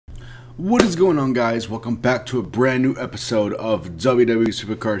What is going on, guys? Welcome back to a brand new episode of WWE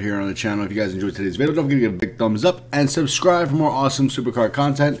SUPERCARD here on the channel. If you guys enjoyed today's video, don't forget to give a big thumbs up and subscribe for more awesome SUPERCARD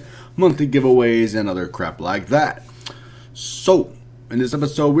content, monthly giveaways, and other crap like that. So, in this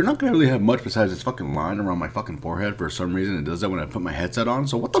episode, we're not going to really have much besides this fucking line around my fucking forehead. For some reason, it does that when I put my headset on,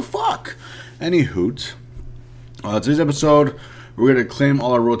 so what the fuck? Any hoot. Today's episode, we're going to claim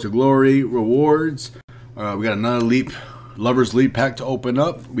all our Road to Glory rewards. We got another Lover's Leap pack to open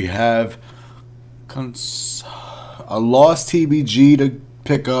up. We have a lost TBG to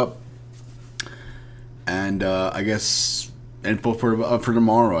pick up, and I guess info for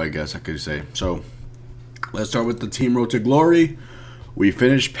tomorrow, I guess I could say. So let's start with the Team Road to Glory. We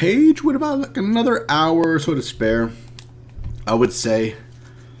finished page with about like another hour or so to spare. I would say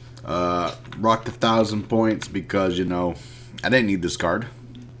rocked 1,000 points because, you know, I didn't need this card.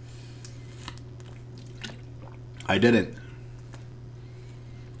 I didn't.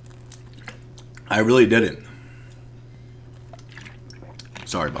 I really didn't.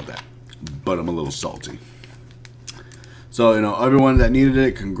 Sorry about that, but I'm a little salty. So, you know, everyone that needed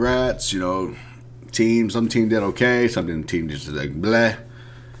it, congrats. You know, some team did okay, some team just like bleh.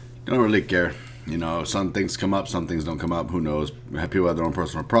 Don't really care. You know, some things come up, some things don't come up. Who knows? People have their own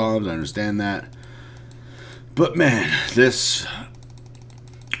personal problems. I understand that. But man, this,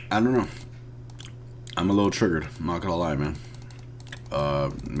 I don't know. I'm a little triggered. I'm not gonna lie, man.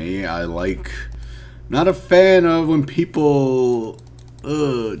 Not a fan of when people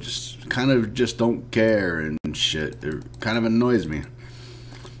just kind of just don't care and shit. It kind of annoys me.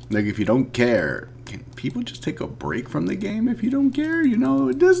 Like, if you don't care, can people just take a break from the game? If you don't care, you know,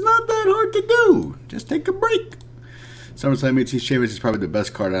 it's not that hard to do. Just take a break. SummerSlam 18 Champions is probably the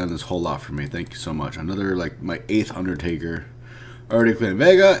best card out of this whole lot for me. Thank you so much. Another, like, my 8th Undertaker. Already claimed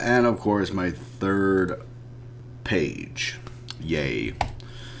Vega, and of course my 3rd page. Yay.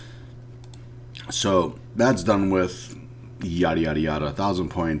 So that's done with. Yada yada yada. 1,000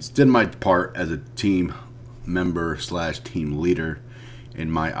 points. Did my part as a team member / team leader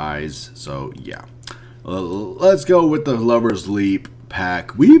in my eyes. So yeah. Let's go with the Lover's Leap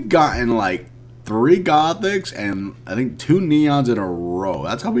pack. We've gotten like 3 Gothics and I think 2 Neons in a row.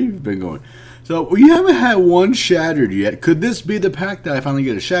 That's how we've been going. So we haven't had one Shattered yet. Could this be the pack that I finally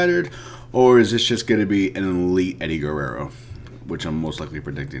get a Shattered? Or is this just going to be an Elite Eddie Guerrero? Which I'm most likely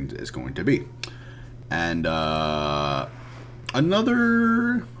predicting is going to be. And it's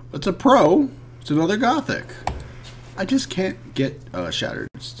a Pro. It's another Gothic. I just can't get Shattered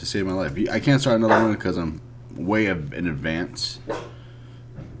to save my life. I can't start another one because I'm way in advance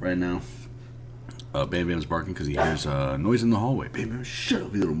right now. Bam Bam's barking because he hears noise in the hallway. Bam Bam, shut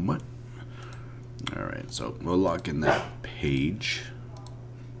up, you little mutt. Alright, so we'll lock in that page.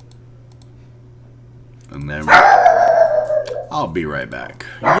 And then I'll be right back.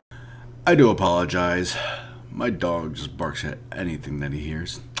 I do apologize. My dog just barks at anything that he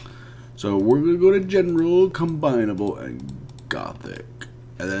hears. So we're going to go to General, Combinable, and Gothic.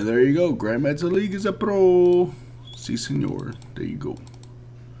 And then there you go. Grand Master League is a Pro. Si, senor. There you go.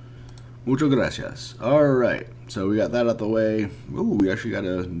 Muchas gracias. Alright. So we got that out the way. Ooh, we actually got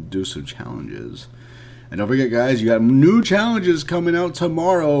to do some challenges. And don't forget, guys, you got new challenges coming out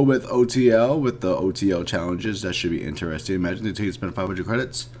tomorrow with OTL, with the OTL challenges. That should be interesting. Imagine they take you to spend 500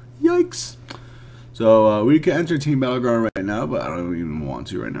 credits. Yikes. So we can enter Team Battleground right now, but I don't even want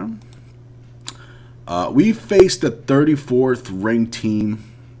to right now. We faced the 34th ranked team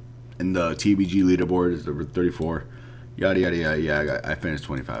in the TBG leaderboard. It's over 34. Yada, yada, yada. Yeah, I finished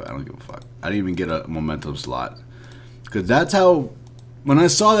 25. I don't give a fuck. I didn't even get a momentum slot. Because that's how... When I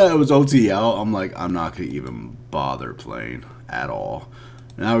saw that it was OTL, I'm like, I'm not going to even bother playing at all.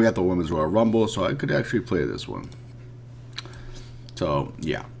 Now we got the Women's Royal Rumble, so I could actually play this one. So,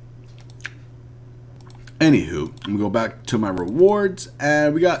 yeah. Anywho, I'm going to go back to my rewards,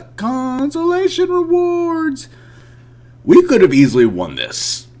 and we got consolation rewards. We could have easily won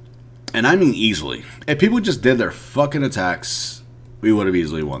this. And I mean easily. If people just did their fucking attacks, we would have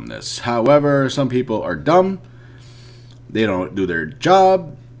easily won this. However, some people are dumb. They don't do their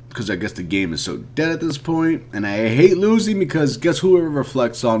job, because I guess the game is so dead at this point. And I hate losing because guess who it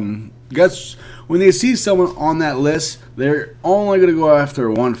reflects on? Guess when they see someone on that list, they're only going to go after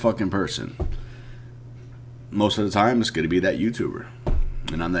one fucking person. Most of the time, it's going to be that YouTuber.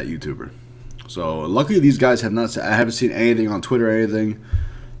 And I'm that YouTuber. So, luckily these guys have not... I haven't seen anything on Twitter or anything.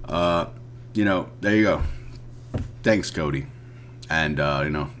 You know, there you go. Thanks, Cody. And, you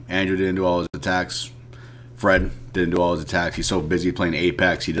know, Andrew didn't do all his attacks. Fred didn't do all his attacks. He's so busy playing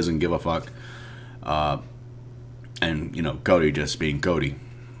Apex, he doesn't give a fuck. And, you know, Cody just being Cody.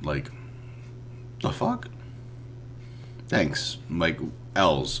 Like, the fuck? Thanks. Like,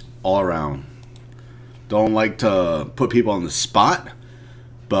 L's all around. Don't like to put people on the spot,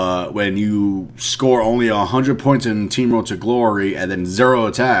 but when you score only 100 points in Team Road to Glory and then 0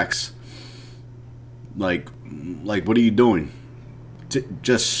 attacks, like what are you doing?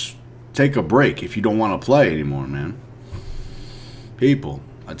 Just take a break if you don't want to play anymore, man. People,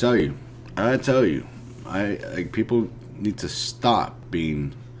 I tell you, people need to stop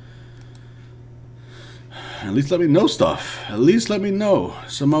being. At least let me know stuff. At least let me know.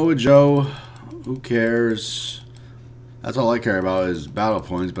 Samoa Joe, who cares? That's all I care about is battle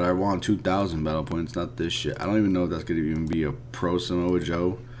points, but I want 2,000 battle points, not this shit. I don't even know if that's going to even be a pro Samoa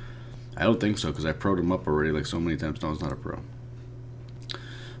Joe. I don't think so, because I pro'd him up already like so many times. No, it's not a pro.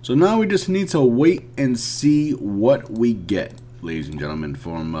 So now we just need to wait and see what we get, ladies and gentlemen,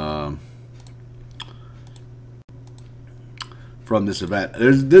 from this event.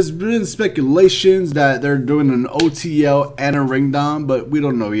 There's been speculations that they're doing an OTL and a ringdom, but we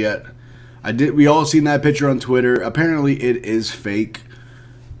don't know yet. We all seen that picture on Twitter. Apparently it is fake,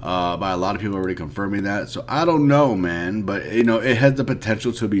 by a lot of people already confirming that. So I don't know, man, but you know, it has the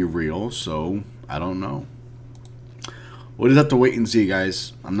potential to be real, so I don't know. We'll just have to wait and see,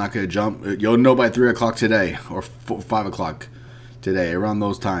 guys. I'm not gonna jump. You'll know by 3 o'clock today or 5 o'clock today, around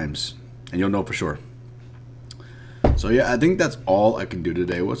those times, and you'll know for sure. So yeah, I think that's all I can do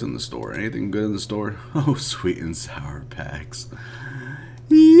today. What's in the store? Anything good in the store? Oh, sweet and sour packs.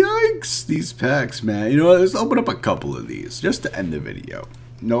 Yikes, these packs, man. You know what? Let's open up a couple of these just to end the video.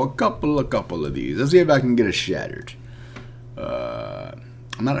 No, a couple of these. Let's see if I can get a shattered.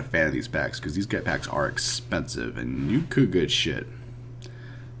 I'm not a fan of these packs because these packs are expensive and you could get shit.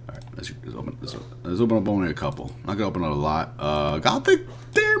 Alright, let's open up only a couple. I'm not gonna open up a lot. Gothic,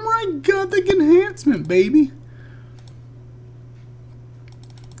 damn right, Gothic enhancement, baby.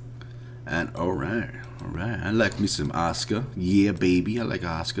 And alright, I like me some Oscar. Yeah, baby, I like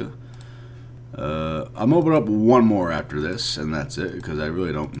Oscar. I'm opening up one more after this, and that's it, because I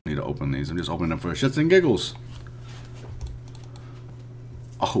really don't need to open these. I'm just opening them for shits and giggles.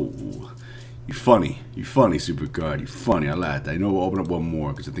 Oh, you funny, SuperCard, you funny. I like that. I know we'll open up one more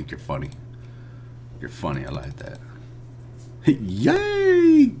because I think you're funny. You're funny. I like that.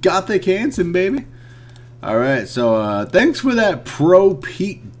 Yay, Gothic Hansen, baby. All right, so thanks for that, Pro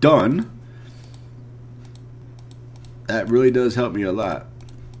Pete Dunne. That really does help me a lot.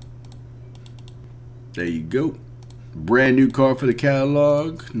 There you go. Brand new card for the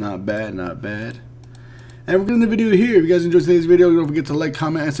catalog. Not bad, not bad. And we're going to end the video here. If you guys enjoyed today's video, don't forget to like,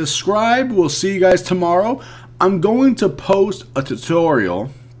 comment, and subscribe. We'll see you guys tomorrow. I'm going to post a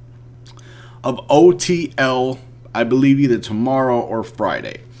tutorial of OTL, I believe either tomorrow or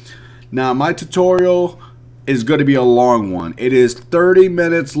Friday. Now, my tutorial is going to be a long one. It is 30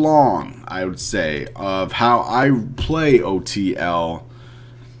 minutes long, I would say, of how I play OTL.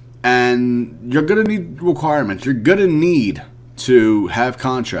 And you're going to need requirements. You're going to need to have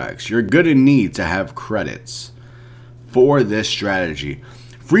contracts. You're going to need to have credits for this strategy.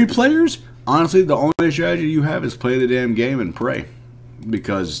 Free players, honestly, the only strategy you have is play the damn game and pray.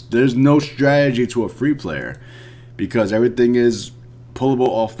 Because there's no strategy to a free player. Because everything is pullable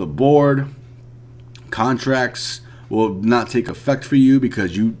off the board. Contracts will not take effect for you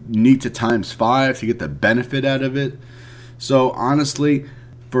because you need to ×5 to get the benefit out of it. So honestly,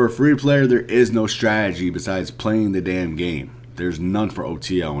 for a free player, there is no strategy besides playing the damn game. There's none for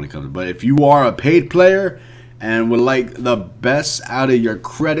OTL when it comes. But if you are a paid player and would like the best out of your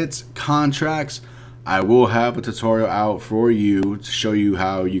credits, contracts, I will have a tutorial out for you to show you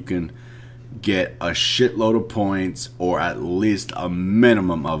how you can get a shitload of points, or at least a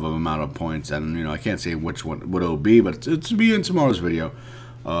minimum of an amount of points. And you know, I can't say which one what it'll be, but it's be in tomorrow's video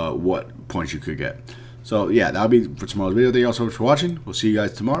what points you could get. So yeah, that'll be for tomorrow's video. Thank you all so much for watching. We'll see you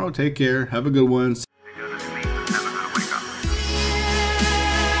guys tomorrow. Take care. Have a good one.